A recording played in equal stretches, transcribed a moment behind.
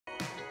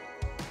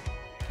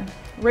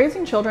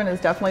Raising children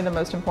is definitely the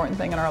most important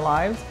thing in our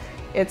lives.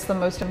 It's the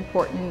most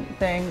important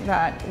thing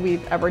that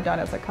we've ever done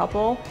as a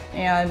couple.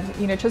 And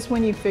just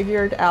when you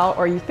figured out,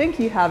 or you think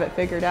you have it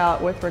figured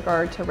out with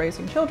regard to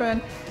raising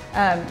children,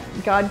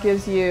 God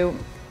gives you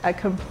a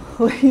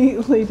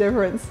completely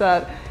different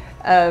set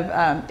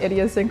of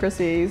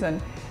idiosyncrasies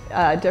and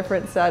a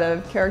different set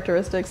of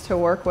characteristics to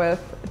work with,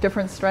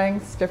 different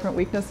strengths, different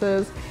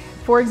weaknesses.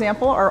 For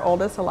example, our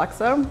oldest,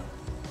 Alexa,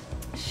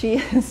 she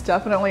is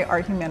definitely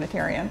our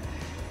humanitarian.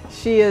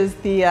 She is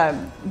the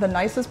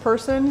nicest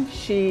person.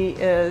 She's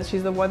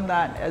the one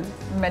that, as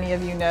many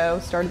of you know,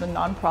 started the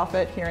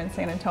nonprofit here in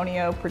San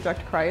Antonio,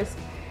 Project Christ.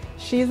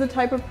 She's the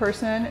type of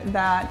person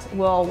that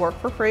will work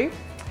for free.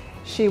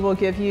 She will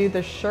give you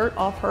the shirt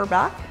off her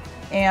back,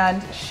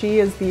 and she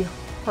is the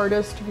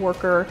hardest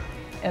worker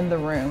in the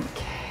room.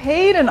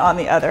 Caden, on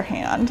the other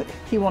hand,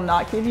 he will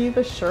not give you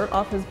the shirt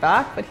off his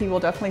back, but he will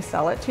definitely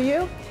sell it to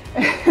you.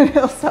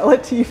 He'll sell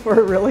it to you for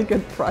a really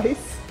good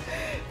price.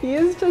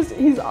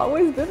 He's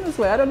always been this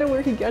way. I don't know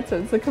where he gets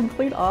it. It's the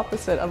complete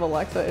opposite of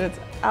Alexa, and it's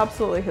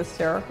absolutely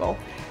hysterical.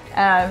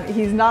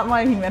 He's not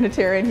my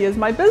humanitarian, he is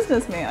my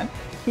businessman.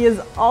 He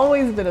has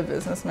always been a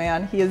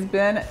businessman. He has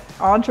been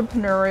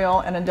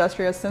entrepreneurial and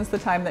industrious since the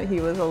time that he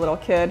was a little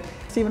kid.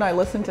 Steve and I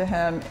listened to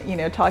him,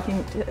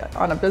 talking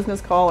on a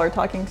business call or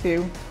talking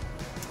to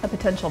a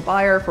potential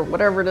buyer for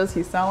whatever it is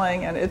he's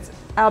selling, and it's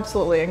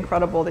absolutely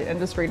incredible, the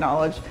industry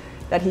knowledge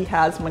that he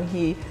has when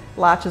he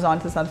latches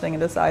onto something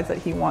and decides that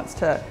he wants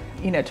to,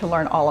 to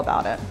learn all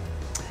about it.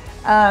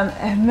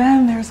 And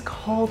then there's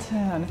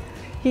Colton.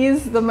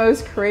 He's the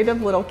most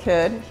creative little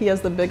kid. He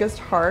has the biggest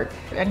heart,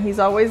 and he's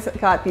always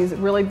got these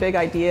really big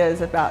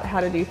ideas about how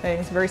to do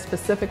things, very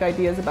specific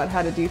ideas about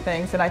how to do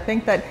things. And I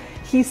think that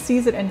he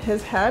sees it in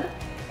his head,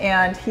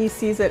 and he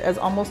sees it as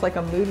almost like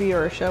a movie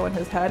or a show in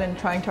his head, and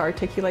trying to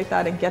articulate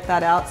that and get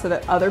that out so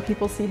that other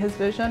people see his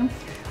vision.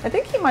 I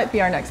think he might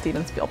be our next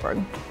Steven Spielberg.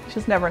 You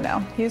just never know.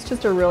 He's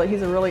a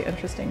really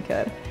interesting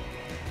kid.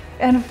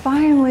 And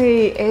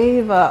finally,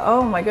 Ava.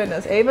 Oh my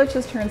goodness, Ava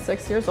just turned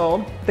 6 years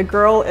old. The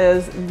girl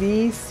is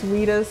the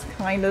sweetest,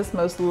 kindest,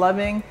 most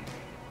loving,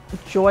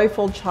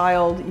 joyful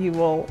child you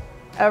will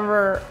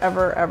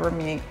ever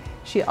meet.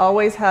 She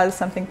always has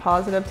something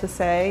positive to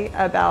say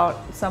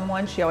about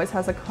someone. She always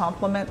has a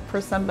compliment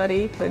for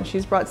somebody, and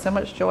she's brought so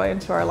much joy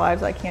into our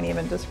lives, I can't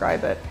even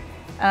describe it.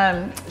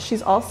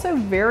 She's also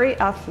very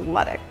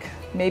athletic.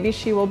 Maybe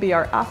she will be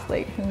our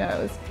athlete, who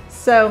knows?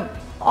 So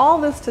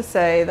all this to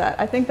say that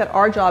I think that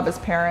our job as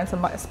parents,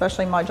 and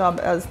especially my job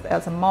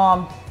as a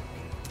mom,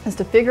 is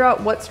to figure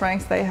out what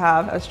strengths they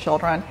have as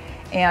children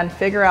and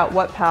figure out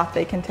what path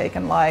they can take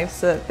in life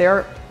so that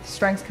their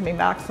strengths can be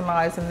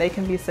maximized and they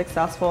can be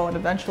successful, and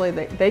eventually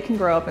they can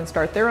grow up and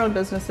start their own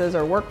businesses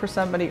or work for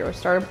somebody or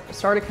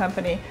start a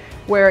company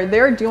where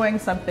they're doing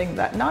something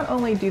that not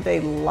only do they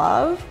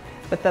love,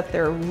 but that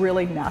they're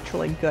really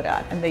naturally good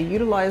at, and they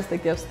utilize the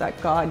gifts that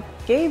God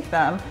gave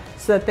them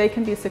so that they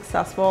can be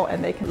successful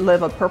and they can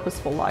live a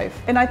purposeful life.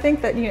 And I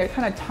think that,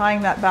 kind of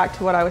tying that back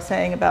to what I was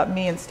saying about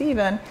me and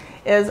Steven,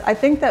 is I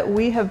think that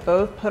we have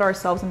both put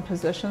ourselves in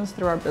positions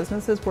through our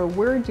businesses where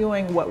we're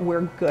doing what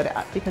we're good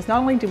at, because not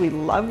only do we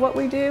love what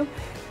we do,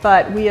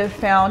 but we have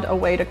found a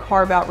way to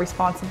carve out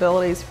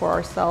responsibilities for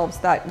ourselves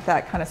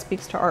that kind of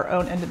speaks to our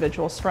own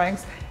individual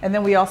strengths. And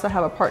then we also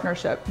have a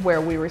partnership where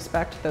we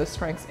respect those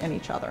strengths in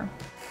each other.